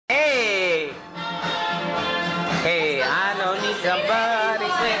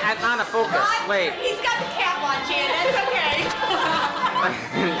focus. Wait. He's got the cap on, Jan. That's okay.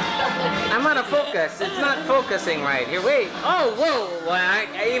 I'm out of focus. It's not focusing right here. Wait. Oh, whoa. Well,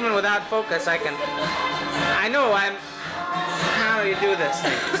 even without focus, I can. I know. How do you do this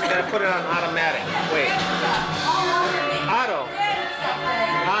thing? Just gotta put it on automatic. Wait. Auto.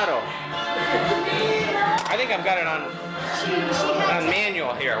 I think I've got it on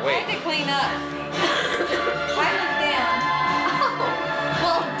manual here. Wait. I have to clean up. Wipe it down. Oh,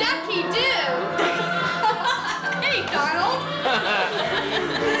 well, ducky do. Hey, Donald.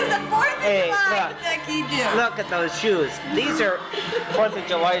 This is the 4th of July. Ducky do. Look at those shoes. These are 4th of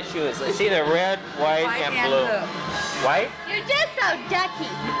July shoes. I see they're red, white, and blue. White? You're just so ducky.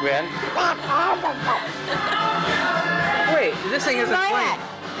 Red? Wait, this thing isn't playing.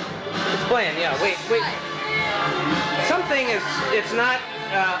 It's playing, yeah. Wait. Something is, it's not,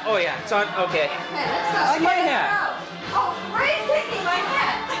 oh yeah, it's on, okay. Let's go. It's my hat. Oh, Ray's taking my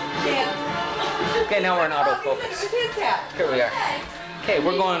hat. Yeah. Okay, now we're in autofocus. This is his hat. Here we are. Okay,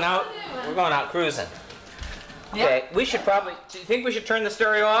 we're going out cruising. Okay, we should probably, do you think we should turn the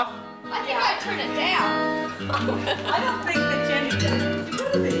stereo off? I think I'd turn it down. I don't think that Jenny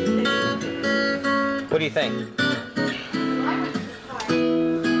did. What do you think?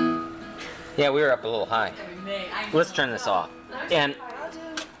 Yeah, we were up a little high. Let's turn this off. And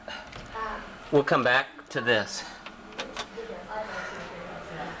we'll come back to this.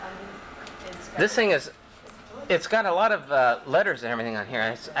 This thing is, it's got a lot of letters and everything on here.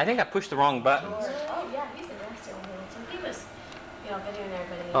 I think I pushed the wrong buttons. Oh yeah, he's a nasty one. So he was, videoing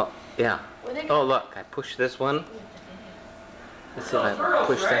everybody. Oh, yeah. Oh, look, I pushed this one. Let's see if I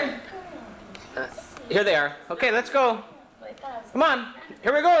push that. Here they are. Okay, let's go. Come on,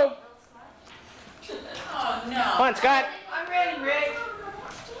 here we go. Oh, no. Come on, Scott. I'm ready, Ray.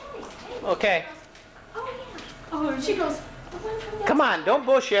 Okay. Oh, and she goes, Come on, don't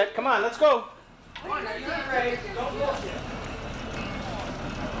bullshit. Come on, let's go. Come on, are you ready? Don't bullshit.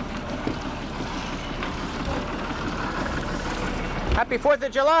 Happy 4th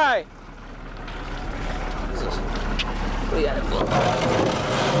of July.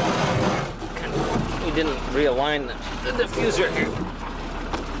 We didn't realign the diffuser here.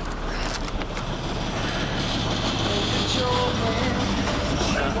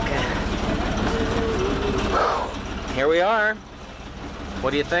 Okay. Here we are.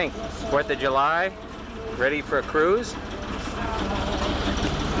 What do you think? 4th of July? Ready for a cruise? I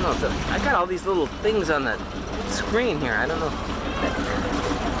don't know if I got all these little things on the screen here. I don't know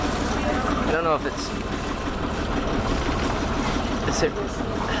if it's this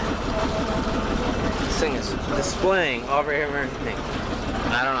thing is displaying over here and everything.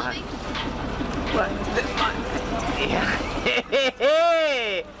 I don't know how. What? Yeah.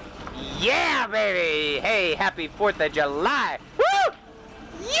 Yeah, baby. Hey, happy 4th of July. Woo!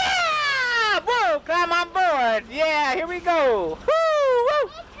 Yeah! Whoa, come on board. Yeah, here we go. Woo!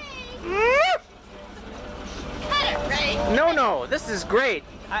 Woo! Cut it, Ray. No, this is great.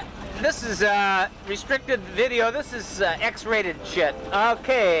 This is restricted video. This is X-rated shit.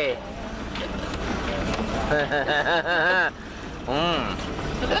 Okay.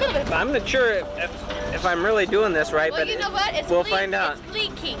 I'm not sure if I'm really doing this right, Well, but you know what? we'll find out. It's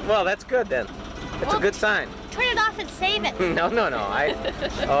leaking. Well, that's good then. It's a good sign. Turn it off and save it. No.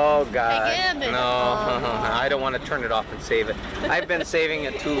 Oh God. Again, No, I don't want to turn it off and save it. I've been saving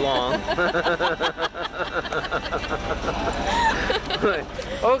it too long.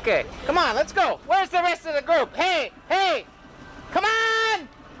 Okay, come on, let's go. Where's the rest of the group? Hey, come on!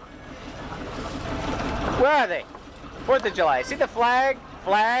 Where are they? 4th of July. See the flag?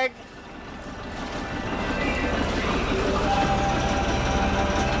 Flag.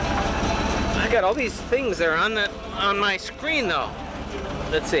 I got all these things that are on my screen though.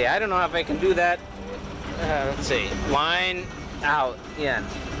 Let's see. I don't know if I can do that. Let's see. Line out in.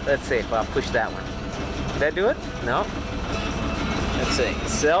 Let's see if I'll push that one. Did that do it? No. Let's see.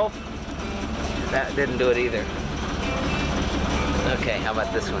 Self. That didn't do it either. Okay, how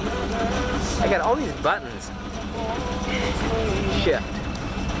about this one? I got all these buttons. Shift.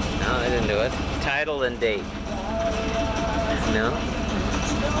 No, that didn't do it. Title and date. No.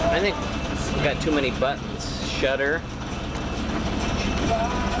 I think I've got too many buttons. Shutter.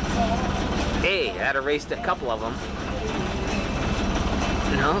 Hey, that erased a couple of them.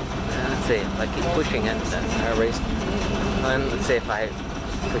 No. Let's see if I keep pushing it. I erased one. Let's see if I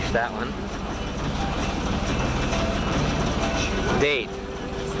push that one. Date.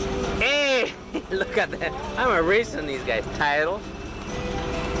 Hey! Look at that. I'm erasing these guys. Title.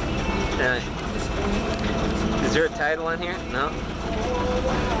 Is there a title on here? No?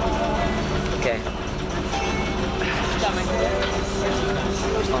 Okay.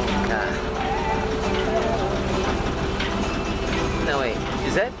 Oh, God.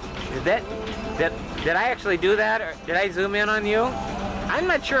 Did I actually do that, or did I zoom in on you? I'm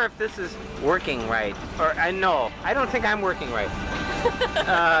not sure if this is working right, or I don't think I'm working right.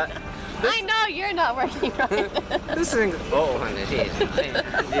 I know you're not working right. This thing. Oh, jeez.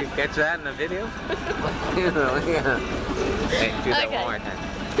 Did you catch that in the video? Hey, do that one more time.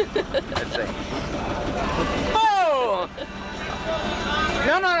 Let's see. Oh!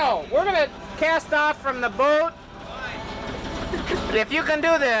 No. We're gonna cast off from the boat. If you can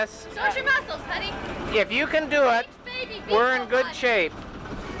do this. Show your muscles, honey. If you can do it, we're in good shape.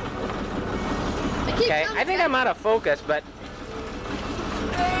 Okay, I think I'm out of focus, but.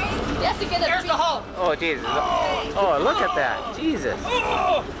 Yes, to get There's the hole. Oh, Jesus. Oh, look at that. Jesus.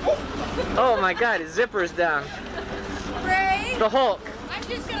 Oh, my God. His zipper's down. Ray, The Hulk. I'm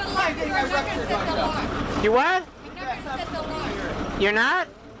just going to look. You're not going to set the alarm. You what? You're not going to set the alarm. You're not?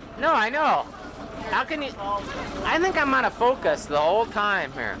 No, I know. How can you? I think I'm out of focus the whole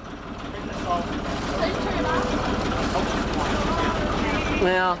time here.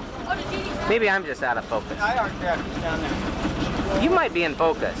 Well, maybe I'm just out of focus. Down there. You might be in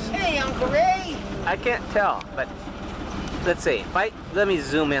focus. Hey, Uncle Ray. I can't tell, but let's see. Let me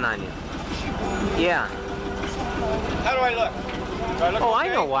zoom in on you. Yeah. How do I look? Do I look Oh, okay?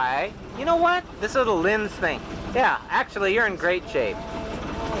 I know why. You know what? This little lens thing. Yeah, actually, you're in great shape.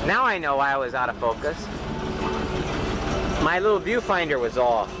 Now I know why I was out of focus. My little viewfinder was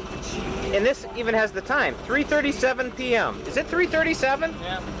off. And this even has the time, 3:37 p.m. Is it 3:37?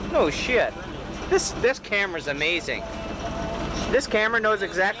 Yeah. No shit. This camera's amazing. This camera knows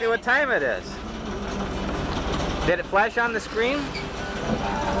exactly what time it is. Did it flash on the screen?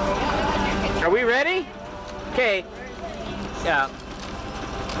 Are we ready? Okay. Yeah.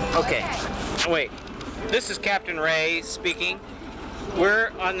 Okay. Wait. This is Captain Ray speaking.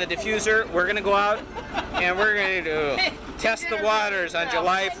 We're on the diffuser. We're going to go out and we're going to test the waters on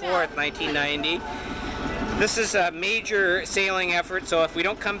July 4th, 1990. This is a major sailing effort, so if we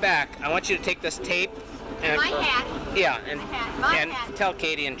don't come back, I want you to take this tape and My hat. yeah, and My and hat. tell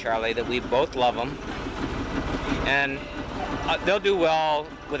Katie and Charlie that we both love them, and they'll do well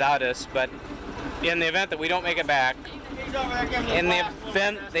without us. But in the event that we don't make it back, He's over there giving me in the a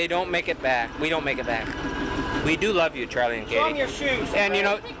event they don't make it back, we don't make it back. We do love you, Charlie and Show him Katie. your shoes. And you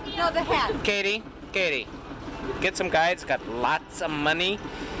know, No, the hat. Katie, get some guides, got lots of money.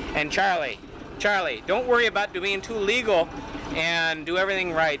 And Charlie, don't worry about being too legal and do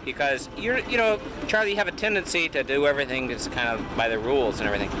everything right, because you know, Charlie, you have a tendency to do everything just kind of by the rules and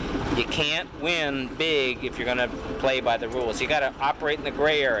everything. You can't win big if you're gonna play by the rules. You gotta operate in the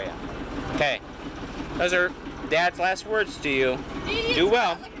gray area. Okay, those are Dad's last words to you. Do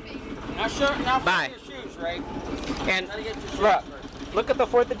well. Now Bye. your shoes, Ray. And look at the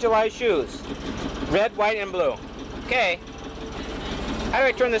 4th of July shoes. Red, white, and blue. Okay. How do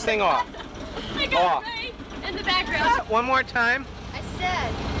I turn this thing off? I got Off. Ray in the background. One more time. I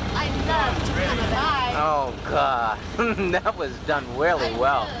said, I love to come by. Oh, God. That was done really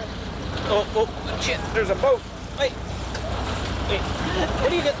well. Oh, shit. There's a boat. Wait.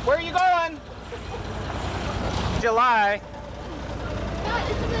 Where are you going? July.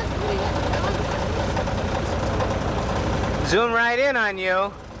 Zoom right in on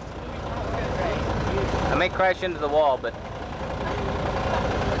you. I may crash into the wall, but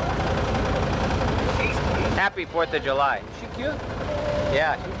happy 4th of July. Is she cute?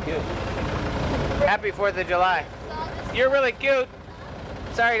 Yeah, she's cute. Happy 4th of July. You're really cute.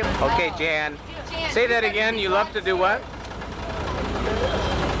 Sorry. Okay, Jan. Say that again. You love to do what?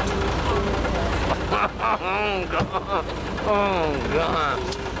 Oh, God. Oh, God.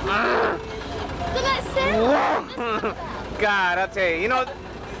 So that sail. God, I'll tell you,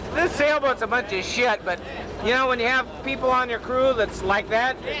 this sailboat's a bunch of shit, but when you have people on your crew that's like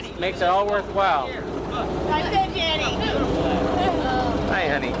that, it makes it all worthwhile. I said Jenny. Hi,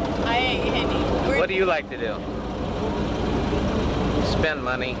 honey. Hi, honey. What do you like to do? Spend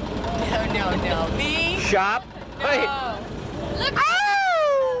money. No. Me? Shop? Hey. Look.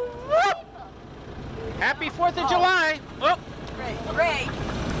 Oh! Whoop! Happy 4th of July. Oh. Ray.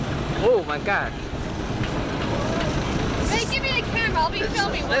 Oh, my God. Ray, give me the camera. I'll be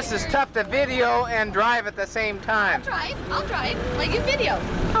filming. This is tough to video and drive at the same time. I'll drive. Like you video.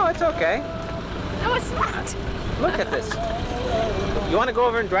 Oh, it's okay. No, it's not. Look at this. You want to go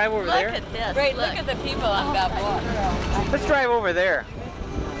over and drive over there? Look at this. Ray, look at the people on that boat. Let's drive over there.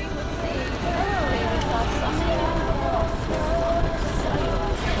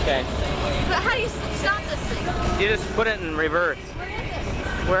 Okay. But how do you stop this thing? You just put it in reverse.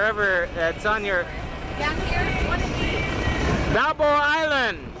 Wherever it's on your Down here? What is it? Balboa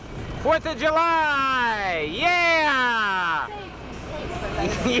Island. 4th of July. Yeah.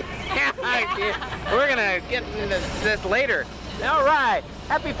 Yeah. We're gonna get into this later. All right.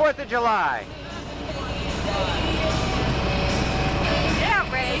 Happy 4th of July.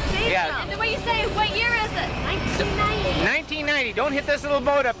 Yeah, Ray, see? Yeah. And the way you say, what year is it? 1990. 1990. Don't hit this little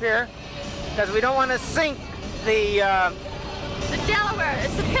boat up here, because we don't want to sink the. The Delaware.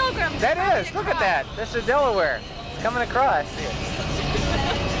 It's the Pilgrims. That is. Look at that. This is Delaware. It's coming across. Look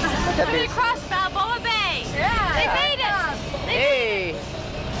at Coming this. across Balboa Bay. Yeah. They made it. Hey.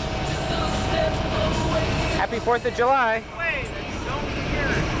 Happy 4th of July. Is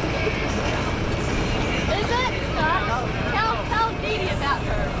it? Tell Dee Dee about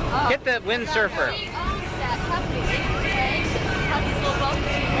her. Hit the windsurfer. She owns that company. They have these little boats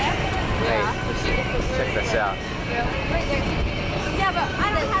there. Check this out. Yeah, but I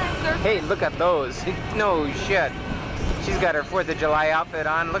don't have to surf. Hey, look at those. No shit. She's got her 4th of July outfit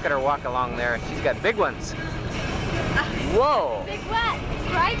on. Look at her walk along there. She's got big ones. Whoa. Big what?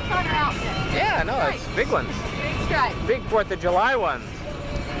 Stripes on her outfit. Yeah, no, it's big ones. Big stripes. Big 4th of July ones.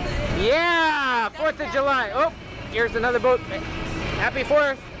 Yeah, 4th of July. Oh, here's another boat. Happy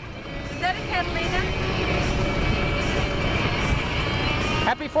 4th. Is that a Catalina?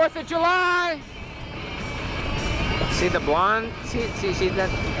 Happy 4th of July. See the blonde? See that?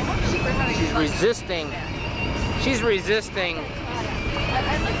 She's resisting. She's resisting. It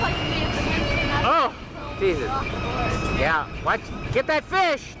looks like she is the one. Oh, Jesus. Yeah, watch. Get that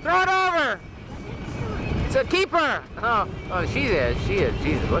fish. Throw it over. It's a keeper. Oh, she is. She is.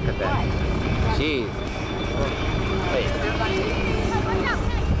 Jesus, look at that. Jeez. Wait.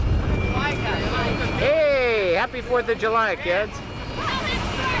 Hey, happy 4th of July, kids.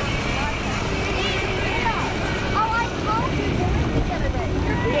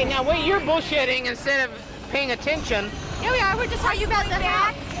 Hey, now wait, you're bullshitting instead of paying attention. Here we are. We're just talking about the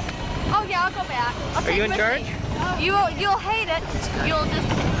back. Oh yeah, I'll go back. Are you in charge? You'll hate it. You'll just.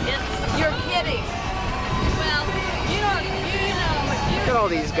 You're kidding. Well, you know. Look at all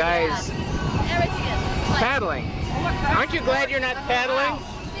these guys Everything is. paddling. Aren't you glad you're not paddling?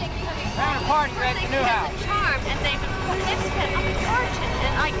 Having a party right at the new house. Charm, and they've spent a fortune,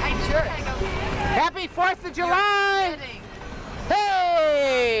 and I just kind of go. Happy 4th of July!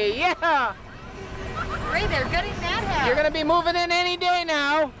 Hey, yeah! Ray, they're getting that house. You're gonna be moving in any day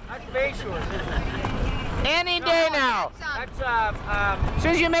now. That's Bayshore, isn't it? Any day now. That's, As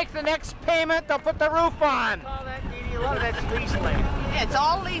soon as you make the next payment, they'll put the roof on. all that, Dee Dee, a lot of that's lease land. It's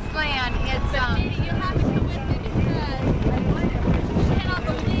all lease land. It's you have to come with me because I cannot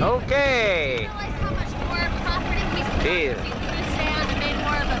believe. Okay. Realize how much more property he's Jeez. sand and made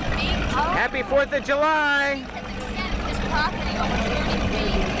more of a beach. Happy 4th of July. Has extended his property over 30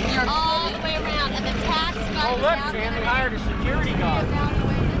 feet all the way around, and the tax guy Oh, was look, out Sam, they there hired a security guard.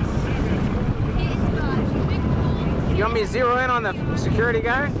 evaluating. He's got a big pool. You want me to zero in on the security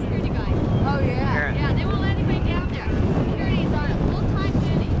guy? Security guy. Oh yeah. Here. Yeah, they won't let anybody down there. Security is on a full-time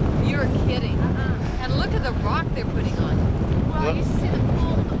duty. You're kidding. And look at the rock they're putting on. Well, you should see the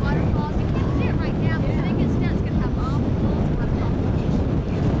pool, the waterfalls. You can't see it right now, but the thing is, it's going to have all the pools and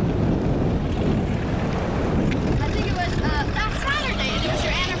waterfalls. I think it was last Saturday, and it was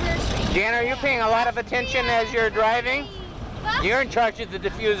your anniversary. Jan, are you paying a lot of attention as you're driving? Well, You're in charge of the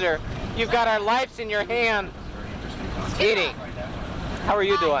diffuser. You've got our lives in your hand. Edie, how are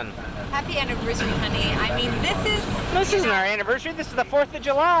you doing? happy anniversary, honey. I mean, This isn't our anniversary. This is the 4th of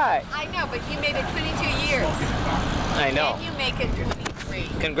July. I know, but you made it 22 years. I know. And you make it 23.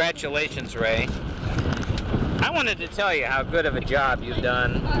 Congratulations, Ray. I wanted to tell you how good of a job you've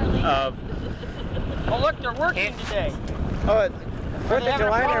done of... Oh, look, they're working today. Oh, 4th of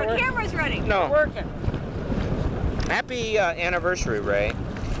July? Oh, they're the working? camera's running. No. They're working. Happy anniversary, Ray.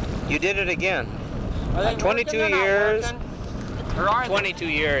 You did it again. Are they 22 working? They're not years. working? Or are they? 22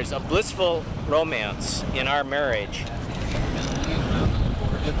 years of blissful romance in our marriage.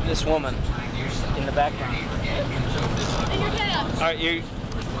 With this woman in the background. And your dad. Are you?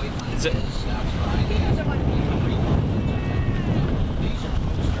 Is it?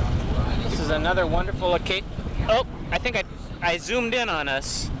 This is another wonderful occasion. Oh, I think I zoomed in on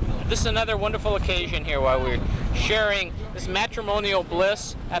us. This is another wonderful occasion here while we're sharing this matrimonial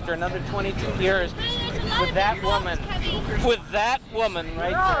bliss after another 22 years with that woman. With that woman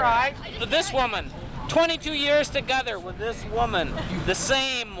right there. All right. This woman. 22 years together with this woman. The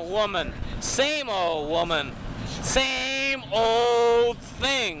same woman. Same old woman. Same old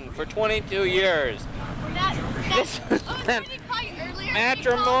thing for 22 years. This is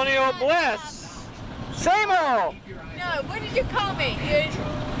matrimonial bliss. Same old. No, what did you call me?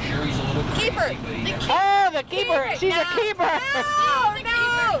 Keeper. The keeper. Oh, the keeper. She's a keeper.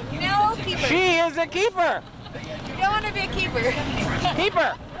 No, keeper. She is a keeper. You don't want to be a keeper.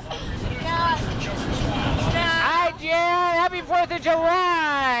 Keeper. Hi, Jan. Happy 4th of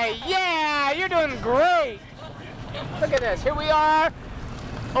July. Yeah, you're doing great. Look at this. Here we are,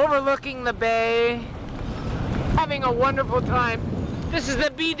 overlooking the bay, having a wonderful time. This is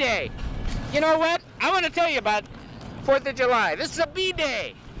the bee day. You know what? I want to tell you about 4th of July. This is a bee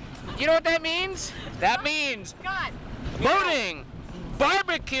day. You know what that means? That means boating,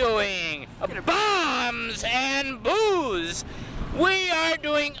 barbecuing, bombs, and booze. We are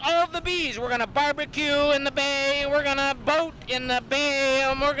doing all the bees. We're gonna barbecue in the bay, we're gonna boat in the bay,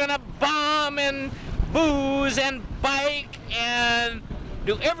 and we're gonna bomb and booze and bike and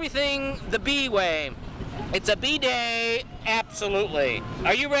do everything the bee way. It's a bee day, absolutely.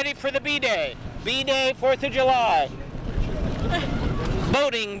 Are you ready for the bee day? Bee day, 4th of July.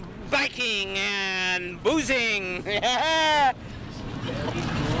 Boating, biking, and boozing. You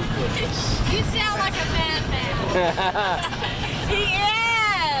sound like a madman. He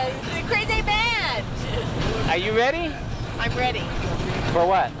is! The crazy man! Are you ready? I'm ready. For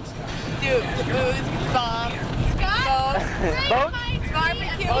what? Dude, booze, bomb, Scott, Boat,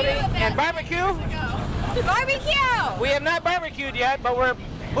 barbecue. and barbecue? Barbecue! We have not barbecued yet, but we're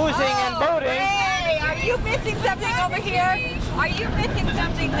boozing and boating. Hey, are you missing something over here? Are you missing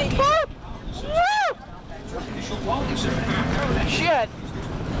something that you... Shit.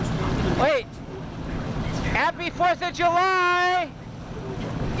 Wait. Happy 4th of July!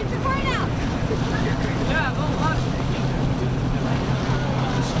 get your point out.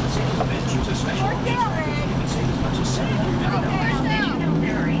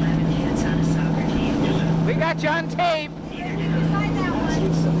 We got you on tape. I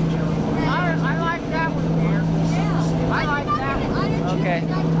like that one here. I like that one. Okay.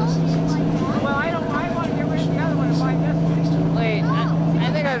 Well, I want to get rid of the other one if I miss one. Wait,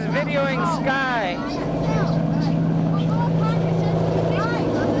 I think I was videoing Sky.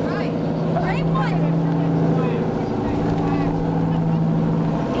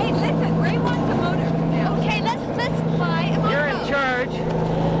 Hey, listen, Ray wants a motor. Okay, let's buy a motor. You're in charge.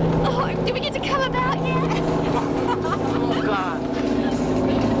 Oh, do we get to come about yet? Oh, God.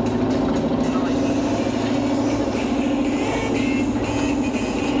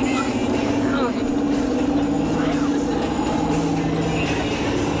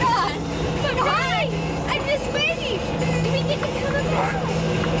 God, but Ray, I'm just waiting. Do we get to come about?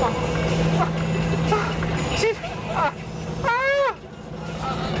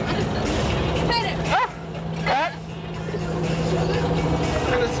 Cut it. Cut.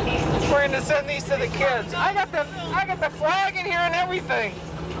 We're gonna send these to the kids. I got the flag in here and everything.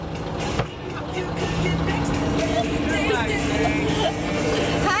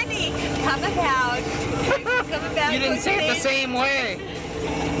 Honey, come about. Come about. You didn't say it the same way.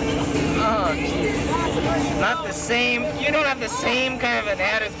 Oh, geez. Not the same. You don't have the same kind of an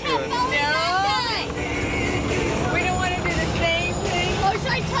attitude. No. We don't want to do the same thing. Oh,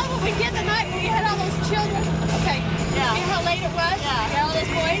 should I tell what we did the night when we had all those children? Okay. Yeah. You know how late it was? Yeah. We had all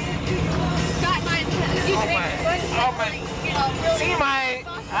those boys? Scott and I, you Oh, drink my. was Oh, my. you know, really. See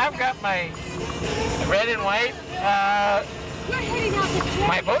I've got my red and white, We're heading out to drink.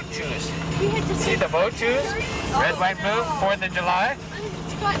 my boat shoes. We had to See the boat shoes? Red, white, blue, 4th of July.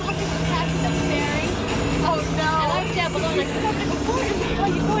 Scott and I were passing the ferry. Oh, no. And I was down below, like, I'm going to go, where are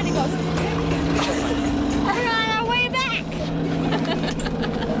you going? He goes, we're on our way back.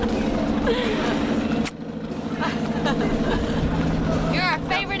 You're our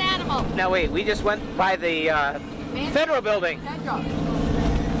favorite animal. Now wait, we just went by the federal building.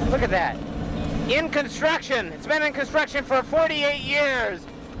 Look at that. In construction. It's been in construction for 48 years.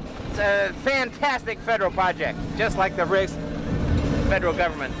 It's a fantastic federal project, just like the federal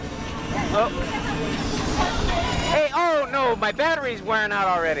government. Oh. Hey, oh no, my battery's wearing out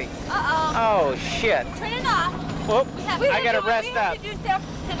already. Uh-oh. Oh shit. Turn it off. Whoop, We I gotta rest We up. have to do stuff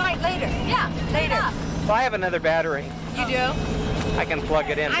tonight later. Yeah, Later. Well, I have another battery. You do? I can plug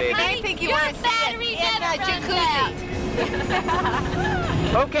it in, baby. I think you Your want to see battery it in never the runs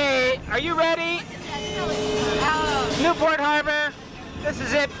jacuzzi. Okay, are you ready? Newport Harbor, this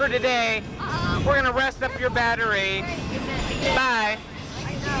is it for today. We're gonna rest up your battery. Bye.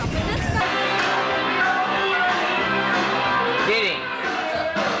 Diddy.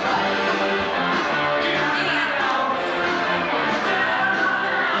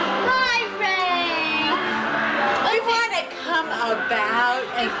 Hi, Ray. We want to come about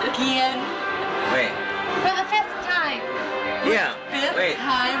again. Wait. For the 5th time. Yeah. Fifth Wait.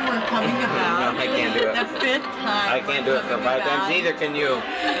 time we're coming about. No, I can't do it. The 5th time. I can't do it for 5 times. Neither can you.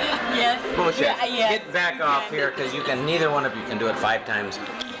 Yes. Bullshit. Yeah, yes. Get back off here, because you can. Neither one of you can do it 5 times.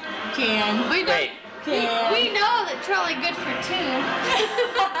 Can. We know, Wait. Can. we know that Charlie good for 2.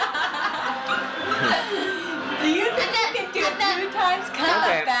 Do you think you can do it 2 times? Come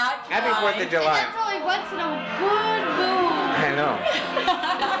Okay. about. Happy 4th of July. That's only once in a good mood. I know.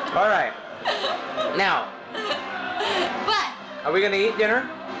 All right. Now, But are we gonna eat dinner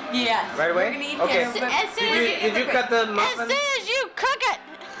Yes. right away? We're gonna eat Okay. dinner, but- as soon as Did you cut the as muffin? soon as you cook it.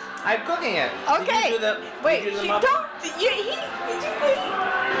 I'm cooking it. Okay. Did you do the, Wait, did you do the you muffin? don't. Did you see?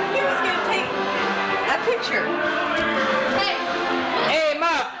 He was gonna take a picture. Hey, Hey,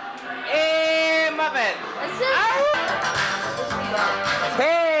 Muff! Hey, Muffin! as soon as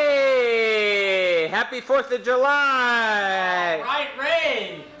Hey! Happy 4th of July! Right,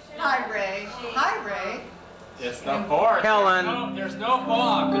 Ray! Hi, Ray. Hi, Ray. It's the 4th. Helen. There's no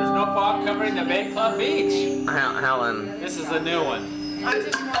fog. There's no fog covering the Bay Club Beach. Helen. This is a new one. I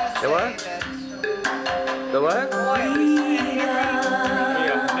just want to say The what? that. The what? Boy, we stand here We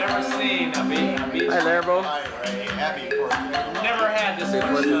have never seen a beach. Hi there, Bo. Hi, Ray. Happy 4th of July. Never had this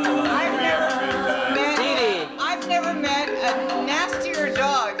Happy much. 4th of July. Dee Dee. I've never met a nastier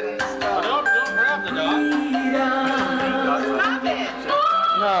dog than this dog. Don't grab the dog. Stop it.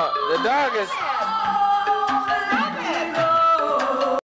 No, the dog is